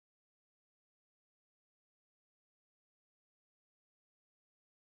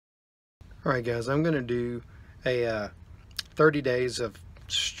Alright guys, I'm going to do a 30 days of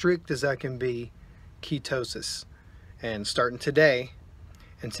strict as I can be ketosis, and starting today,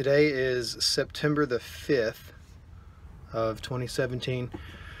 and today is September the 5th of 2017.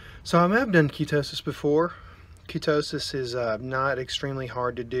 So I have done ketosis before. Ketosis is not extremely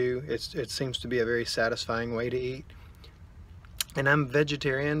hard to do. It seems to be a very satisfying way to eat. And I'm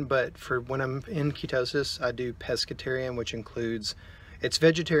vegetarian, but for when I'm in ketosis, I do pescatarian, which includes, it's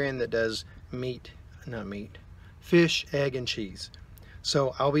vegetarian that does fish, egg, and cheese.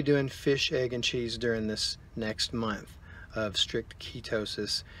 So I'll be doing fish, egg, and cheese during this next month of strict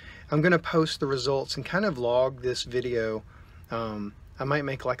ketosis. I'm going to post the results and kind of log this video. I might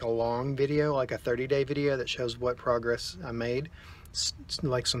make like a long video, like a 30-day video that shows what progress I made,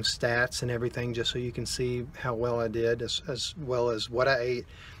 like some stats and everything, just so you can see how well I did, as well as what I ate,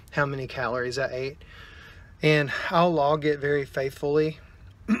 how many calories I ate. And I'll log it very faithfully,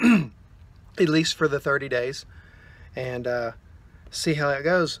 at least for the 30 days, and see how that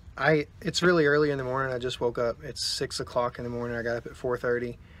goes. It's really early in the morning. I just woke up. It's 6 o'clock in the morning. I got up at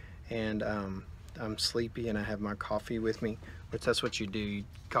 4:30, and I'm sleepy, and I have my coffee with me, which that's what you do.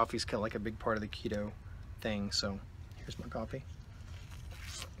 Coffee's kind of like a big part of the keto thing. So here's my coffee.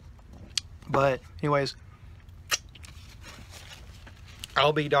 But anyways,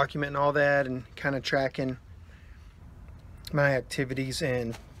 I'll be documenting all that and kind of tracking my activities,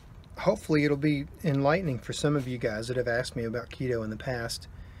 and hopefully it'll be enlightening for some of you guys that have asked me about keto in the past.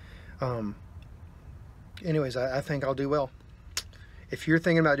 Anyways, I think I'll do well. If you're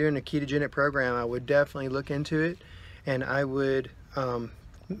thinking about doing a ketogenic program, I would definitely look into it, and I would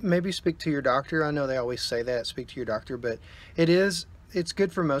maybe speak to your doctor. I know they always say that, speak to your doctor, but it's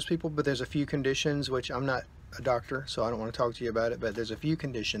good for most people, but there's a few conditions, which I'm not a doctor, so I don't want to talk to you about it, but there's a few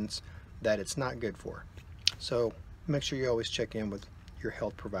conditions that it's not good for. So make sure you always check in with your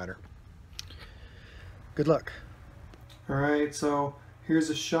health provider. Good luck. Alright, so here's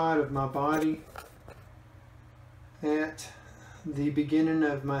a shot of my body at the beginning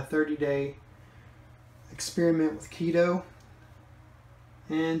of my 30-day experiment with keto,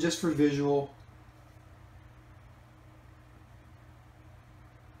 and just for visual,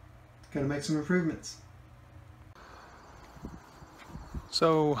 gotta make some improvements.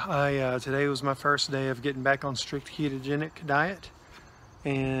 So today was my first day of getting back on strict ketogenic diet,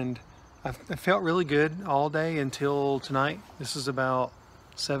 and I felt really good all day until tonight. This is about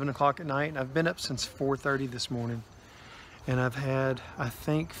 7 o'clock at night. I've been up since 4:30 this morning, and I've had, I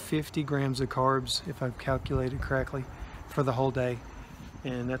think, 50 grams of carbs, if I've calculated correctly, for the whole day.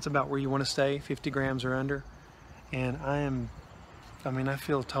 And that's about where you want to stay, 50 grams or under. And I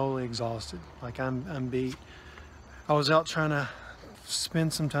feel totally exhausted. Like I'm beat. I was out trying to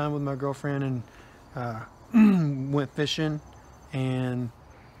spend some time with my girlfriend, and went fishing, and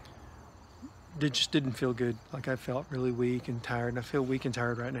it just didn't feel good. Like I felt really weak and tired, and I feel weak and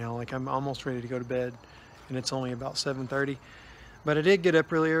tired right now. Like I'm almost ready to go to bed, and it's only about 7:30. But I did get up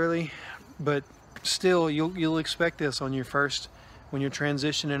really early. But still, you'll expect this on your first, when you're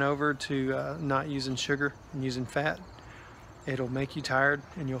transitioning over to not using sugar and using fat. It'll make you tired,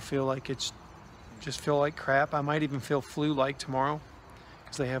 and you'll feel like just feel like crap. I might even feel flu-like tomorrow,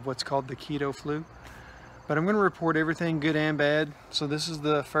 because they have what's called the keto flu. But I'm going to report everything, good and bad. So this is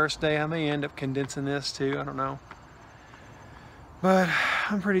the first day. I may end up condensing this too, I don't know. But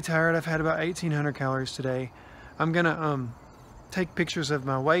I'm pretty tired. I've had about 1,800 calories today. I'm going to take pictures of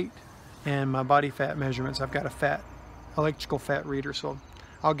my weight and my body fat measurements. I've got a electrical fat reader, so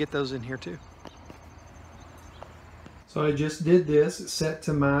I'll get those in here too. So I just did this. It's set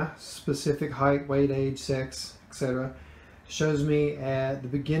to my specific height, weight, age, sex, etc. Shows me at the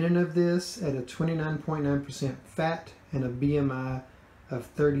beginning of this at a 29.9% fat and a BMI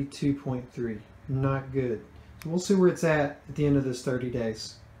of 32.3. Not good. So we'll see where it's at the end of this 30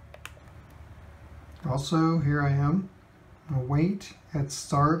 days. Also, here I am. My weight at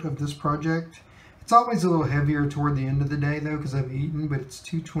start of this project. It's always a little heavier toward the end of the day though, because I've eaten, but it's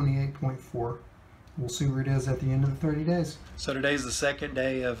 228.4. We'll see where it is at the end of the 30 days. So today's the second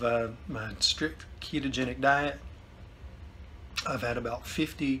day of my strict ketogenic diet. I've had about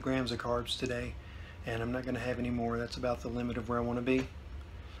 50 grams of carbs today, and I'm not going to have any more. That's about the limit of where I want to be.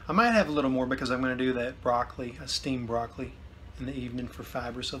 I might have a little more because I'm going to do that broccoli, a steamed broccoli, in the evening for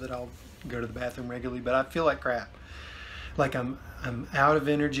fiber, so that I'll go to the bathroom regularly. But I feel like crap. Like I'm out of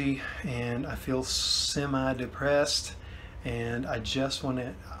energy, and I feel semi-depressed, and I just want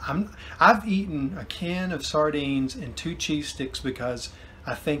to, I've eaten a can of sardines and 2 cheese sticks because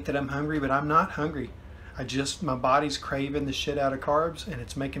I think that I'm hungry, but I'm not hungry. My body's craving the shit out of carbs, and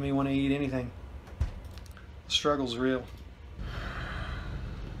it's making me want to eat anything. The struggle's real.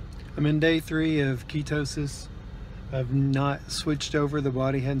 I'm in day 3 of ketosis. I've not switched over, the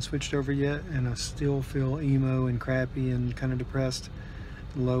body hadn't switched over yet, and I still feel emo and crappy and kind of depressed,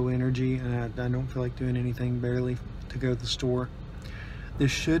 low energy, and I don't feel like doing anything, barely to go to the store.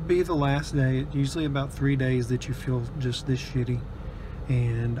 This should be the last day. Usually about 3 days that you feel just this shitty.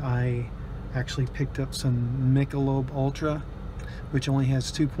 And I actually picked up some Michelob Ultra, which only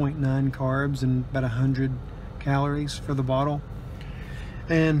has 2.9 carbs and about 100 calories for the bottle.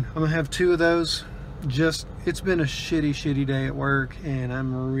 And I'm gonna have 2 of those. It's been a shitty day at work, and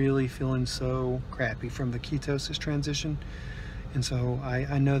I'm really feeling so crappy from the ketosis transition. And so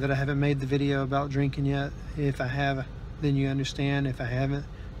I know that I haven't made the video about drinking yet. If I have, then you understand. If I haven't,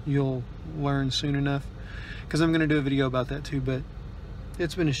 you'll learn soon enough, because I'm gonna do a video about that too. But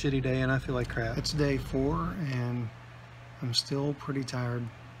it's been a shitty day and I feel like crap. It's day 4 and I'm still pretty tired.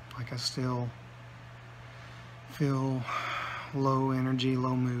 Like, I still feel low energy,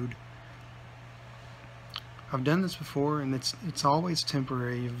 low mood. I've done this before, and it's always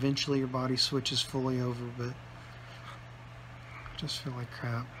temporary. Eventually your body switches fully over, but I just feel like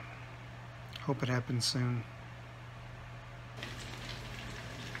crap. Hope it happens soon.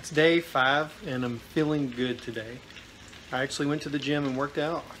 It's day 5 and I'm feeling good today. I actually went to the gym and worked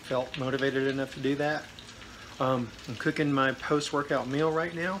out. I felt motivated enough to do that. I'm cooking my post-workout meal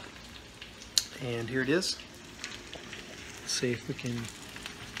right now, and here it is. Let's see if we can.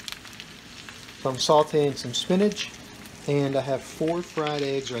 I'm sauteing some spinach, and I have 4 fried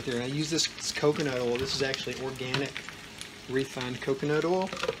eggs right there. And I use this coconut oil. This is actually organic, refined coconut oil.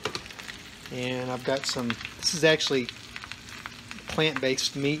 And I've got some, this is actually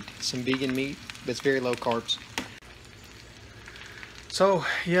plant-based meat, some vegan meat, but it's very low carbs. So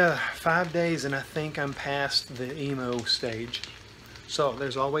yeah, 5 days, and I think I'm past the emo stage. So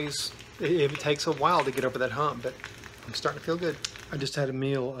there's always, it takes a while to get over that hump, but I'm starting to feel good. I just had a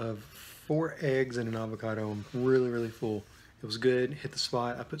meal of 4 eggs and an avocado. I'm really full. It was good, hit the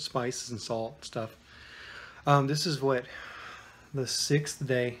spot. I put spices and salt and stuff. This is what, the 6th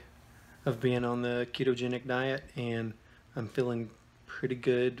day of being on the ketogenic diet, and I'm feeling pretty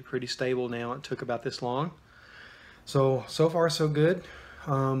good, pretty stable now. It took about this long. So far so good.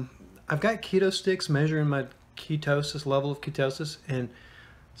 I've got keto sticks measuring my ketosis, level of ketosis, and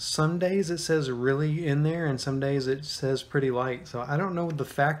some days it says really in there and some days it says pretty light. So I don't know the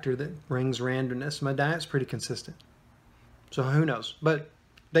factor that brings randomness. My diet's pretty consistent, so who knows. But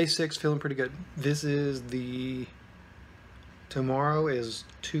day 6, feeling pretty good. This is tomorrow is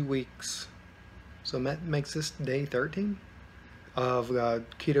 2 weeks, so that makes this day 13 of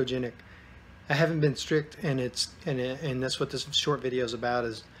ketogenic. I haven't been strict, and that's what this short video is about.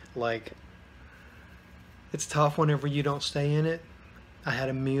 Is like, it's tough whenever you don't stay in it. I had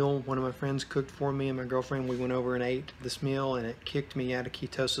a meal one of my friends cooked for me and my girlfriend. We went over and ate this meal, and it kicked me out of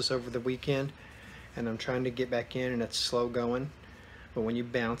ketosis over the weekend, and I'm trying to get back in, and it's slow going. But when you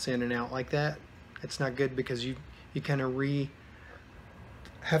bounce in and out like that, it's not good, because you kind of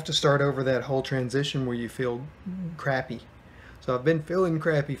have to start over that whole transition where you feel crappy. So I've been feeling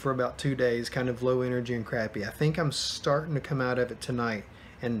crappy for about 2 days, kind of low energy and crappy. I think I'm starting to come out of it tonight,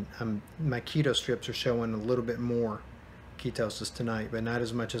 and my keto strips are showing a little bit more ketosis tonight, but not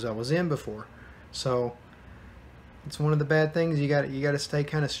as much as I was in before. So it's one of the bad things. You got to stay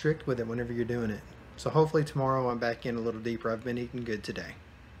kind of strict with it whenever you're doing it. So hopefully tomorrow I'm back in a little deeper. I've been eating good today.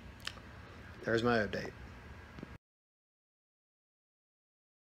 There's my update.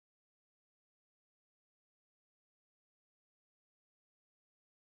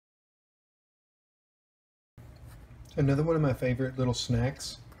 Another one of my favorite little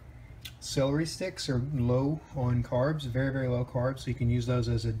snacks, celery sticks are low on carbs, very low carbs, so you can use those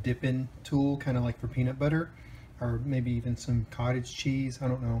as a dip-in tool, kind of like for peanut butter, or maybe even some cottage cheese, I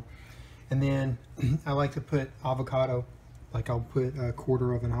don't know. And then I like to put avocado, like I'll put a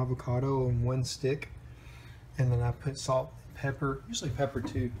quarter of an avocado on 1 stick, and then I put salt, pepper, usually pepper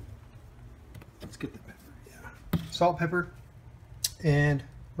too. Let's get the pepper, yeah. Salt, pepper, and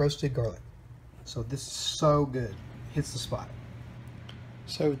roasted garlic. So this is so good. Hits the spot.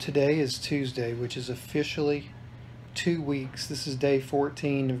 So today is Tuesday, which is officially 2 weeks. This is day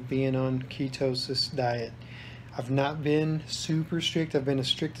 14 of being on ketosis diet. I've not been super strict. I've been as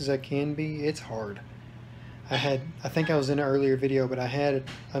strict as I can be. It's hard. I think I was in an earlier video, but I had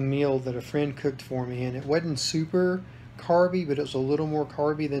a meal that a friend cooked for me, and it wasn't super carby, but it was a little more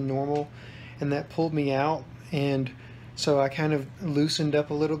carby than normal, and that pulled me out. And so I kind of loosened up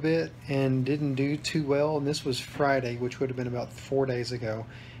a little bit and didn't do too well. And this was Friday, which would have been about 4 days ago.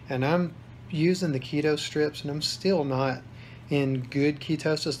 And I'm using the keto strips, and I'm still not in good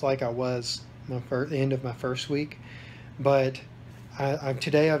ketosis like I was the end of my first week. But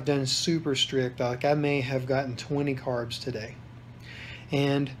Today I've done super strict. Like I may have gotten 20 carbs today,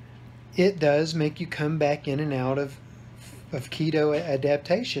 and it does make you come back in and out of keto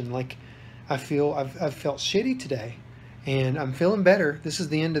adaptation. Like I've felt shitty today, and I'm feeling better. This is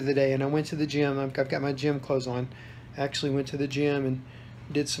the end of the day, and I went to the gym. I've got my gym clothes on. I actually went to the gym and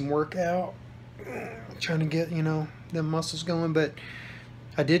did some workout, trying to get, you know, them muscles going. But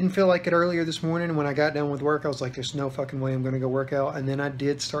I didn't feel like it earlier this morning, and when I got done with work, I was like, there's no fucking way I'm going to go work out. And then I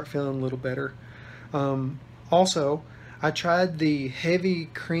did start feeling a little better. Also, I tried the heavy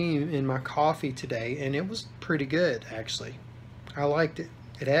cream in my coffee today, and it was pretty good, actually. I liked it.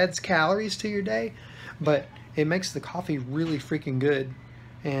 It adds calories to your day, but it makes the coffee really freaking good.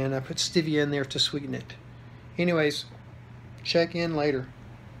 And I put stevia in there to sweeten it. Anyways, check in later.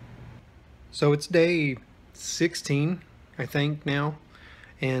 So it's day 16, I think, now.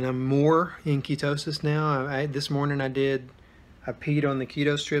 And I'm more in ketosis now. This morning I peed on the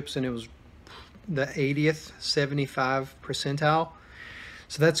keto strips, and it was the 80th 75 percentile.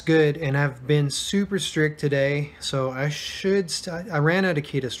 So that's good. And I've been super strict today. So I ran out of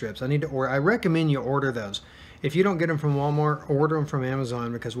keto strips. I need to order. I recommend you order those. If you don't get them from Walmart, order them from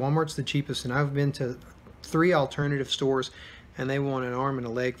Amazon, because Walmart's the cheapest. And I've been to 3 alternative stores, and they want an arm and a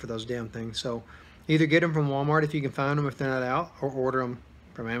leg for those damn things. So either get them from Walmart if you can find them, if they're not out, or order them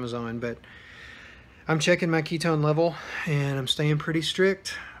from Amazon. But I'm checking my ketone level, and I'm staying pretty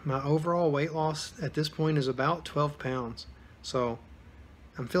strict. My overall weight loss at this point is about 12 pounds. So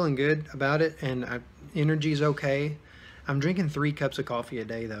I'm feeling good about it, and energy's okay. I'm drinking 3 cups of coffee a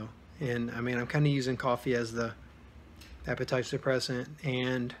day though. And I mean, I'm kind of using coffee as the appetite suppressant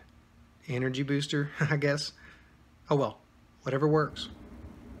and energy booster, I guess. Oh well, whatever works.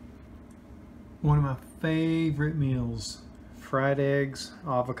 One of my favorite meals: fried eggs,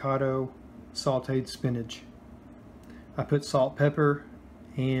 avocado, sauteed spinach. I put salt, pepper,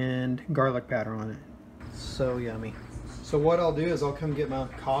 and garlic powder on it. So yummy. So what I'll do is I'll come get my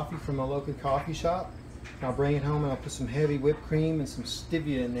coffee from my local coffee shop. I'll bring it home, and I'll put some heavy whipped cream and some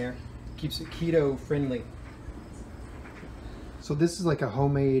stevia in there. Keeps it keto friendly. So this is like a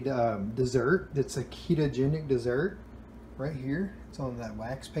homemade dessert. It's a ketogenic dessert right here. It's on that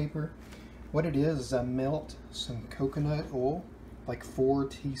wax paper. What it is I melt some coconut oil, like 4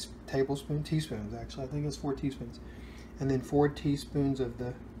 teaspoons actually. I think it's 4 teaspoons. And then 4 teaspoons of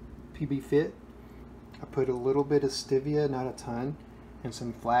the PB Fit. I put a little bit of stevia, not a ton, and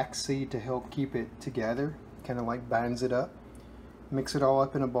some flaxseed to help keep it together. Kind of like binds it up. Mix it all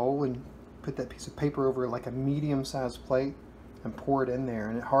up in a bowl and put that piece of paper over like a medium-sized plate and pour it in there.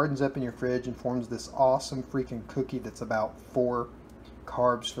 And it hardens up in your fridge and forms this awesome freaking cookie that's about 4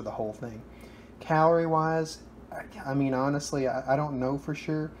 carbs for the whole thing. Calorie-wise, I mean, honestly, I don't know for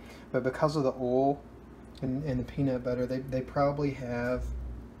sure, but because of the oil and the peanut butter, they probably have,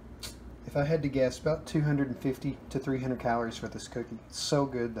 if I had to guess, about 250 to 300 calories for this cookie. It's so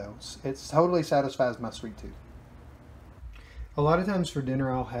good though. It totally satisfies my sweet tooth. A lot of times for dinner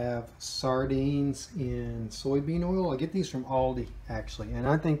I'll have sardines in soybean oil. I get these from Aldi actually, and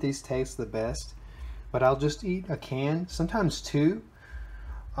I think these taste the best, but I'll just eat a can, sometimes 2.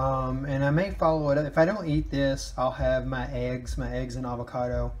 And I may follow it up. If I don't eat this, I'll have my eggs and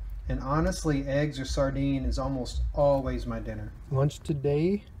avocado. And honestly, eggs or sardine is almost always my dinner. Lunch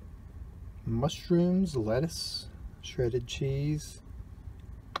today: mushrooms, lettuce, shredded cheese,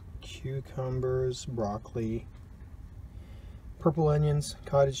 cucumbers, broccoli, purple onions,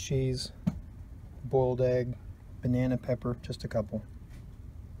 cottage cheese, boiled egg, banana pepper, just a couple.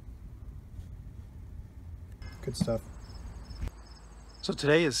 Good stuff. So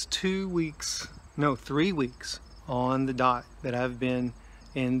today is 3 weeks on the dot that I've been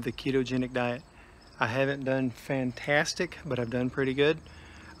in the ketogenic diet. I haven't done fantastic, but I've done pretty good.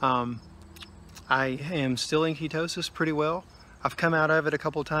 I am still in ketosis pretty well. I've come out of it a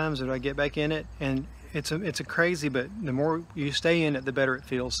couple times, and I get back in it, and it's a crazy, but the more you stay in it, the better it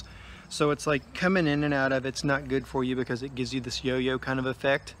feels. So it's like coming in and out of it's not good for you, because it gives you this yo-yo kind of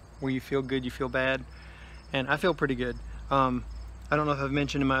effect where you feel good, you feel bad, and I feel pretty good. I don't know if I've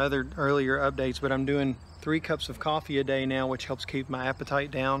mentioned in my other earlier updates, but I'm doing 3 cups of coffee a day now, which helps keep my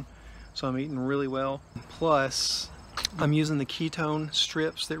appetite down. So I'm eating really well. Plus, I'm using the ketone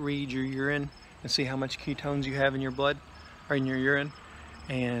strips that read your urine and see how much ketones you have in your blood or in your urine,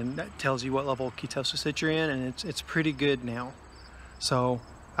 and that tells you what level of ketosis that you're in, and it's pretty good now. So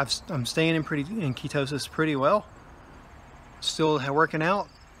I'm staying in ketosis pretty well. Still working out.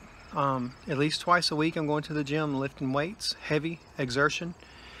 At least twice a week I'm going to the gym, lifting weights, heavy exertion,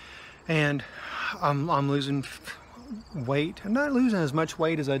 and I'm losing weight. I'm not losing as much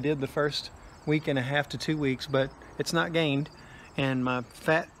weight as I did the first week and a half to 2 weeks, but it's not gained. and my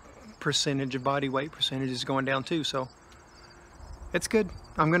fat percentage of body weight percentage is going down too. So it's good.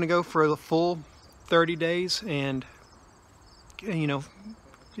 I'm gonna go for a full 30 days and, you know,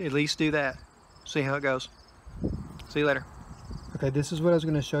 at least do that. See how it goes. See you later. Okay, this is what I was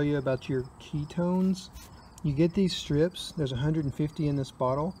going to show you about your ketones. You get these strips, there's 150 in this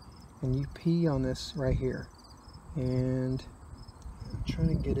bottle, and you pee on this right here. And I'm trying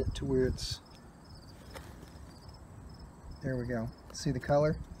to get it to where it's, there we go. See the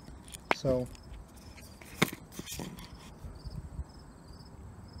color? So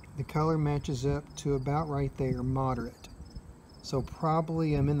the color matches up to about right there, moderate. So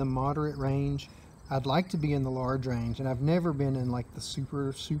probably I'm in the moderate range. I'd like to be in the large range, and I've never been in like the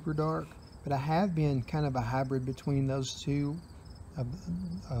super dark, but I have been kind of a hybrid between those two,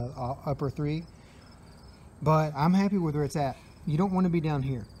 upper three. But I'm happy with where it's at. You don't want to be down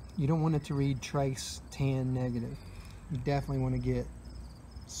here. You don't want it to read trace tan negative. You definitely want to get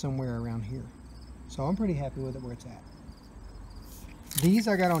somewhere around here. So I'm pretty happy with it where it's at. These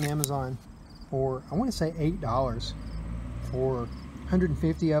I got on Amazon for, I want to say $8 for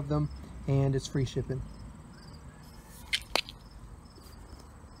 150 of them, and it's free shipping.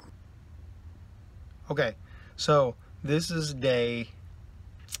 Okay, so this is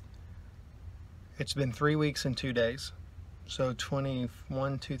it's been 3 weeks and 2 days. So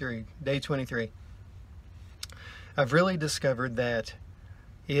 21, 2, 3, day 23. I've really discovered that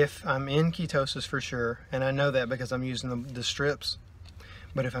if I'm in ketosis for sure, and I know that because I'm using the strips,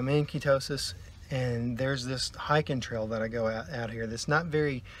 but if I'm in ketosis and there's this hiking trail that I go out here that's not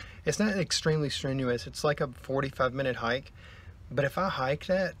it's not extremely strenuous, it's like a 45-minute hike, but if I hike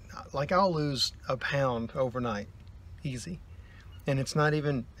that, like, I'll lose a pound overnight, easy. And it's not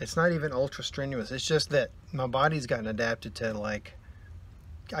even ultra strenuous. It's just that my body's gotten adapted to, like,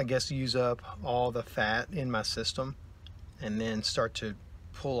 I guess, use up all the fat in my system and then start to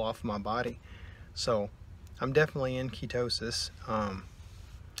pull off my body. So I'm definitely in ketosis.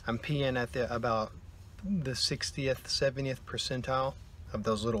 I'm peeing at about the 60th, 70th percentile of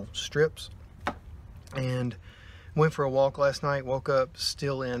those little strips. And went for a walk last night, woke up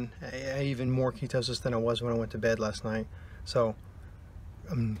still in even more ketosis than I was when I went to bed last night. So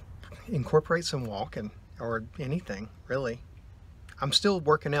incorporate some walking or anything, really. I'm still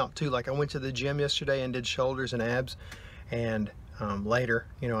working out too. Like, I went to the gym yesterday and did shoulders and abs, and later,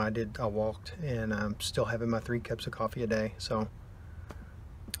 you know, I walked, and I'm still having my 3 cups of coffee a day. So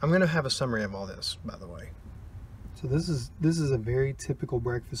I'm gonna have a summary of all this, by the way. So this is a very typical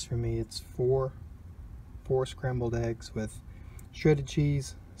breakfast for me. It's four scrambled eggs with shredded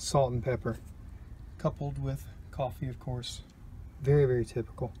cheese, salt and pepper, coupled with coffee, of course. Very, very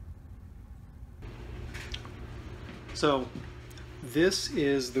typical. So this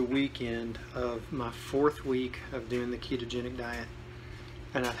is the weekend of my 4th week of doing the ketogenic diet,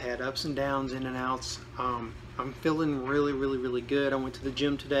 and I've had ups and downs, in and outs. I'm feeling really, really, really good. I went to the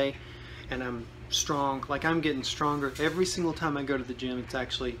gym today, and I'm strong. Like, I'm getting stronger every single time I go to the gym. It's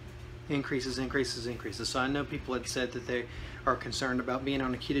actually increases. So I know people had said that they are concerned about being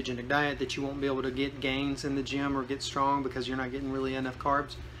on a ketogenic diet, that you won't be able to get gains in the gym or get strong because you're not getting really enough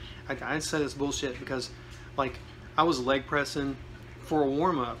carbs. I'd say that's bullshit, because, like, I was leg pressing for a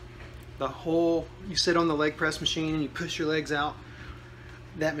warm-up. You sit on the leg press machine and you push your legs out.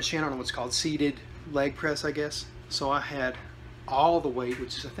 That machine, I don't know what's called, seated leg press, I guess. So I had all the weight,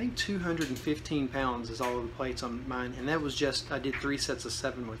 which is, I think, 215 pounds is all of the plates on mine, and that was just, I did 3 sets of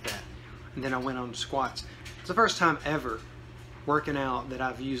 7 with that, and then I went on squats. It's the first time ever working out that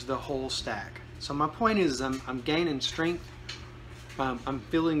I've used the whole stack. So my point is, I'm gaining strength. I'm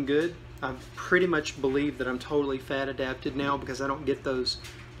feeling good. I pretty much believe that I'm totally fat adapted now, because I don't get those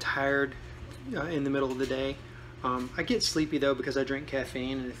tired in the middle of the day. I get sleepy though, because I drink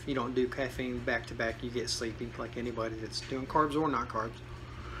caffeine, and if you don't do caffeine back to back, you get sleepy, like anybody that's doing carbs or not carbs.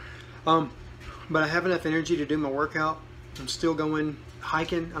 But I have enough energy to do my workout. I'm still going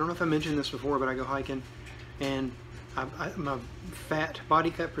hiking. I don't know if I mentioned this before, but I go hiking, and my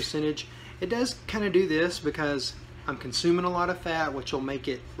body fat percentage, it does kind of do this because I'm consuming a lot of fat, which will make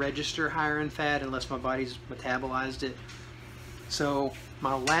it register higher in fat unless my body's metabolized it. So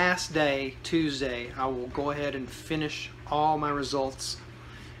my last day, Tuesday, I will go ahead and finish all my results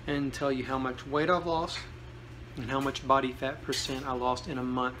and tell you how much weight I've lost and how much body fat percent I lost in a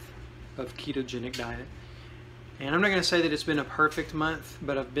month of ketogenic diet. And I'm not going to say that it's been a perfect month,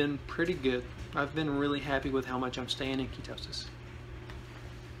 but I've been pretty good. I've been really happy with how much I'm staying in ketosis.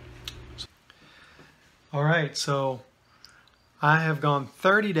 All right, so I have gone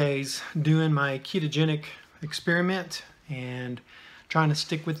 30 days doing my ketogenic experiment and trying to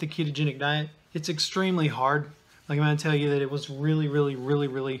stick with the ketogenic diet. It's extremely hard. Like, I'm going to tell you that it was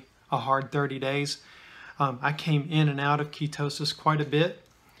really a hard 30 days. I came in and out of ketosis quite a bit.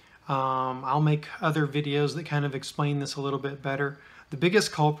 I'll make other videos that kind of explain this a little bit better. The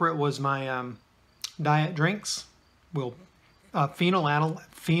biggest culprit was my diet drinks. Well,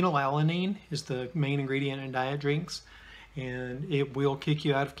 phenylalanine is the main ingredient in diet drinks, and it will kick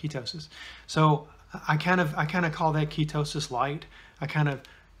you out of ketosis. So I kind of call that ketosis light. I kind of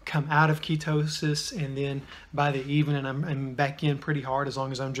come out of ketosis, and then by the evening I'm back in pretty hard, as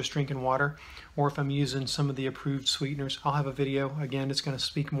long as I'm just drinking water, or if I'm using some of the approved sweeteners. I'll have a video again that's going to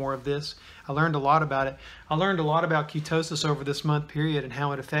speak more of this. I learned a lot about it. I learned a lot about ketosis over this month period and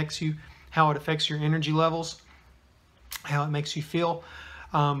how it affects you, how it affects your energy levels, how it makes you feel.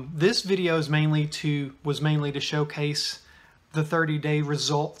 This video was mainly to showcase the 30-day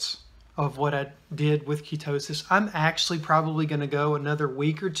results of what I did with ketosis. I'm actually probably going to go another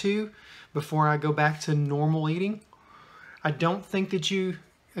week or two before I go back to normal eating. I don't think that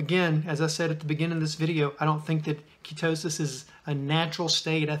again, as I said at the beginning of this video, I don't think that ketosis is a natural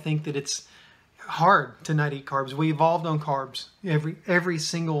state. I think that it's hard to not eat carbs. We evolved on carbs. Every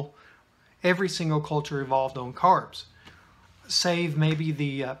single culture evolved on carbs, save maybe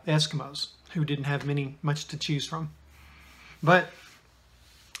the Eskimos, who didn't have much to choose from. But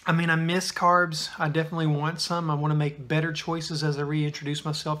I mean, I miss carbs. I definitely want some. I want to make better choices as I reintroduce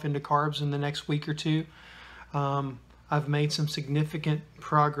myself into carbs in the next week or two. I've made some significant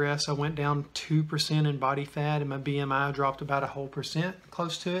progress. I went down 2% in body fat, and my BMI dropped about a whole percent,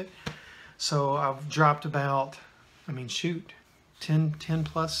 close to it. So I've dropped about, 10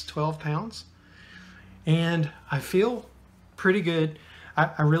 plus 12 pounds. And I feel pretty good.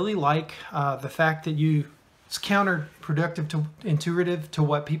 I really like the fact that it's counterproductive intuitive to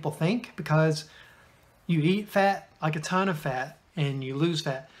what people think, because you eat fat, like a ton of fat, and you lose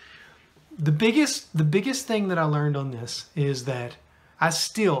fat. The biggest thing that I learned on this is that I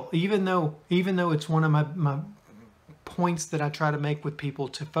still, even though it's one of my points that I try to make with people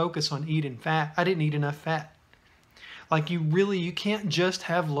to focus on eating fat, I didn't eat enough fat. Like, you can't just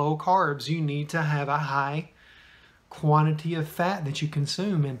have low carbs. You need to have a high quantity of fat that you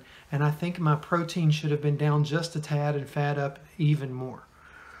consume, and I think my protein should have been down just a tad and fat up even more.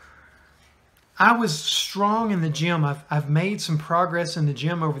 I was strong in the gym. I've made some progress in the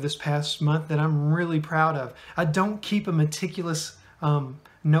gym over this past month that I'm really proud of. I don't keep a meticulous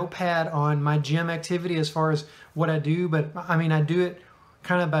notepad on my gym activity as far as what I do, but I do it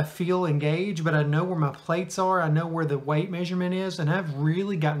kind of by feel and gauge, but I know where my plates are. I know where the weight measurement is, and I've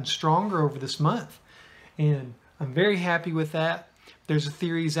really gotten stronger over this month, and I'm very happy with that. There's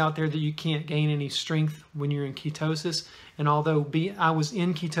theories out there that you can't gain any strength when you're in ketosis, and although I was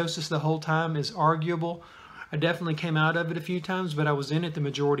in ketosis the whole time is arguable, I definitely came out of it a few times, but I was in it the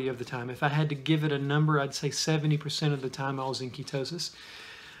majority of the time. If I had to give it a number, I'd say 70% of the time I was in ketosis.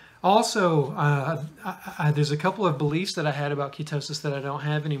 Also, there's a couple of beliefs that I had about ketosis that I don't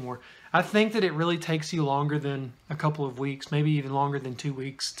have anymore. I think that it really takes you longer than a couple of weeks, maybe even longer than 2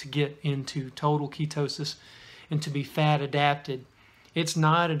 weeks, to get into total ketosis and to be fat adapted. It's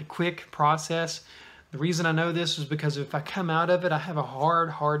not a quick process. The reason I know this is because if I come out of it, I have a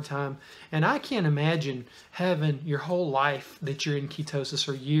hard time. And I can't imagine having your whole life that you're in ketosis,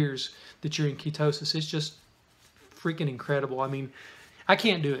 or years that you're in ketosis. It's just freaking incredible. I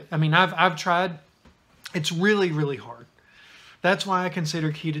can't do it. I've tried. It's really hard. That's why I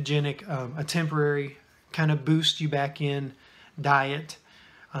consider ketogenic a temporary kind of boost you back in diet.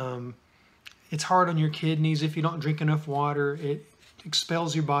 It's hard on your kidneys if you don't drink enough water. It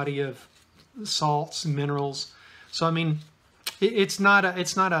expels your body of salts and minerals. So it's not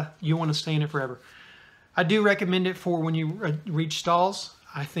a you want to stay in it forever. I do recommend it for when you reach stalls.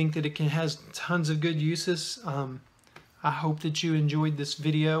 I think that it has tons of good uses. I hope that you enjoyed this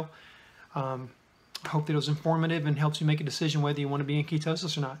video. I hope that it was informative and helps you make a decision whether you want to be in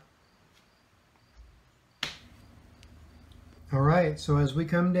ketosis or not. All right, so as we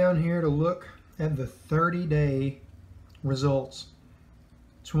come down here to look at the 30-day results,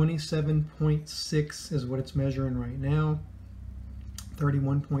 27.6 is what it's measuring right now.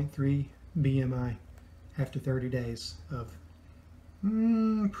 31.3 BMI after 30 days of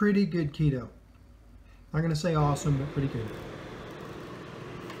pretty good keto. Not going to say awesome, but pretty good.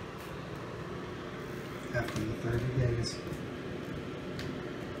 After the 30 days.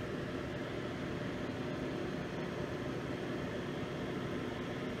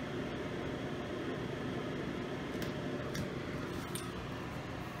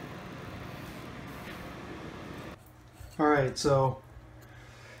 Alright, so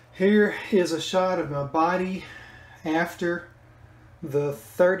here is a shot of my body after the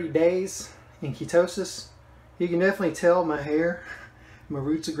 30 days in ketosis. You can definitely tell my hair, my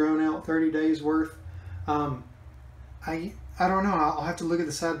roots have grown out 30 days worth. I don't know, I'll have to look at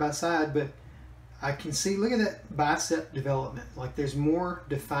the side by side, but I can see, look at that bicep development. Like there's more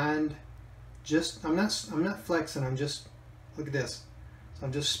defined, just, I'm not flexing, I'm just, look at this. So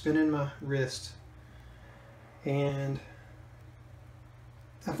I'm just spinning my wrist. And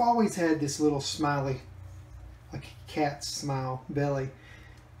I've always had this little smiley, like a cat smile belly,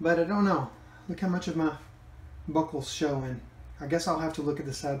 but I don't know. Look how much of my buckle's showing. I guess I'll have to look at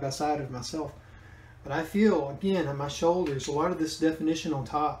the side by side of myself. But I feel, again, on my shoulders, a lot of this definition on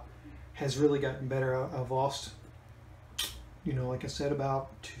top has really gotten better. I've lost, you know, like I said,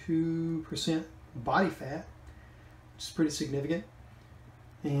 about 2% body fat, which is pretty significant.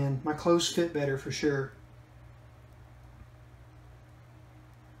 And my clothes fit better for sure.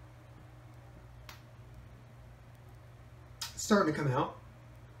 It's starting to come out.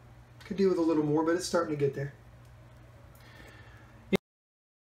 Could do with a little more, but it's starting to get there.